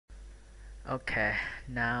Okay,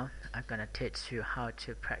 now I'm gonna teach you how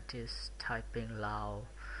to practice typing Lao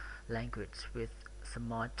language with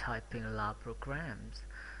smart typing Lao programs.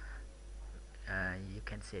 You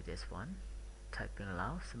can see this one, typing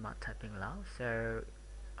Lao, smart typing Lao. So,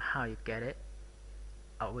 how you get it?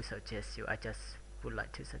 I would suggest you. I just would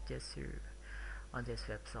like to suggest you on this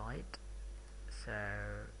website. So,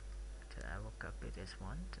 I will copy this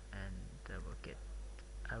one and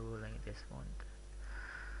I will link this one.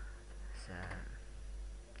 So.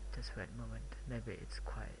 Just wait a moment, maybe it's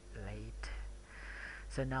quite late.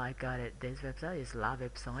 So now I got it. This website is La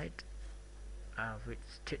website, which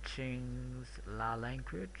teaching La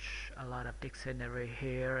language, a lot of dictionary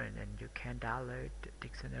here, and then you can download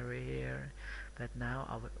dictionary here. But now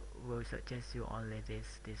I will suggest you only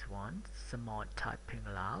this one, Smart Typing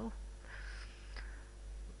Lao.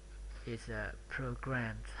 Is a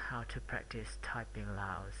program how to practice typing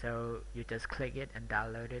Lao. So you just click it and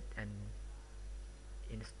download it and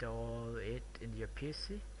install it in your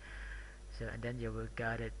PC. So and then you will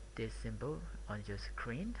get it this symbol on your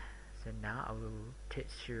screen. So now I will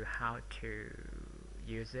teach you how to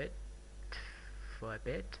use it for a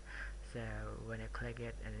bit. So when I click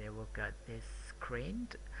it, and it will get this screen.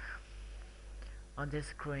 On this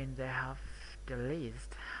screen they have the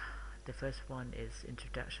list. The first one is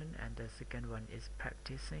introduction, and the second one is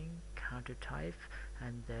practicing how to type,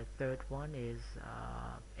 and the third one is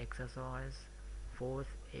exercise, fourth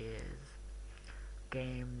is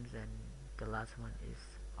games, and the last one is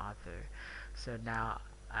other. So now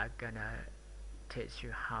I'm gonna teach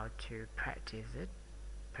you how to practice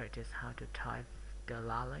how to type the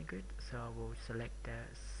La language. So I will select the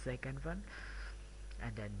second one,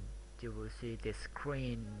 and then you will see the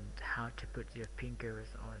screen how to put your fingers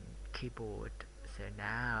on keyboard. So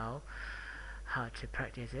now how to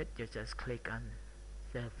practice it, you just click on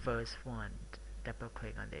the first one, double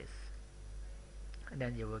click on this, and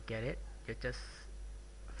then you will get it. You just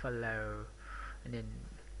follow, and then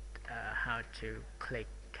how to click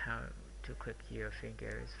your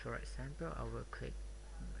fingers. For example, I will click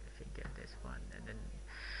my finger this one and then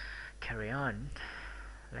carry on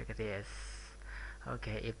like this.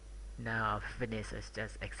 Okay, if now I've finished, it's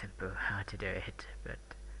just example how to do it, but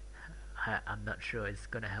I'm not sure it's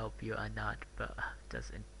gonna help you or not, but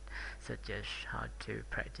just suggest how to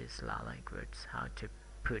practice La language, how to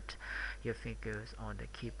put your fingers on the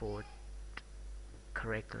keyboard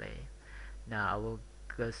correctly. Now I will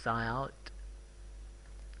go sign out,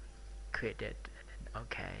 quit it, and then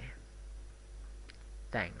okay.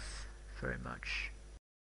 Thanks very much.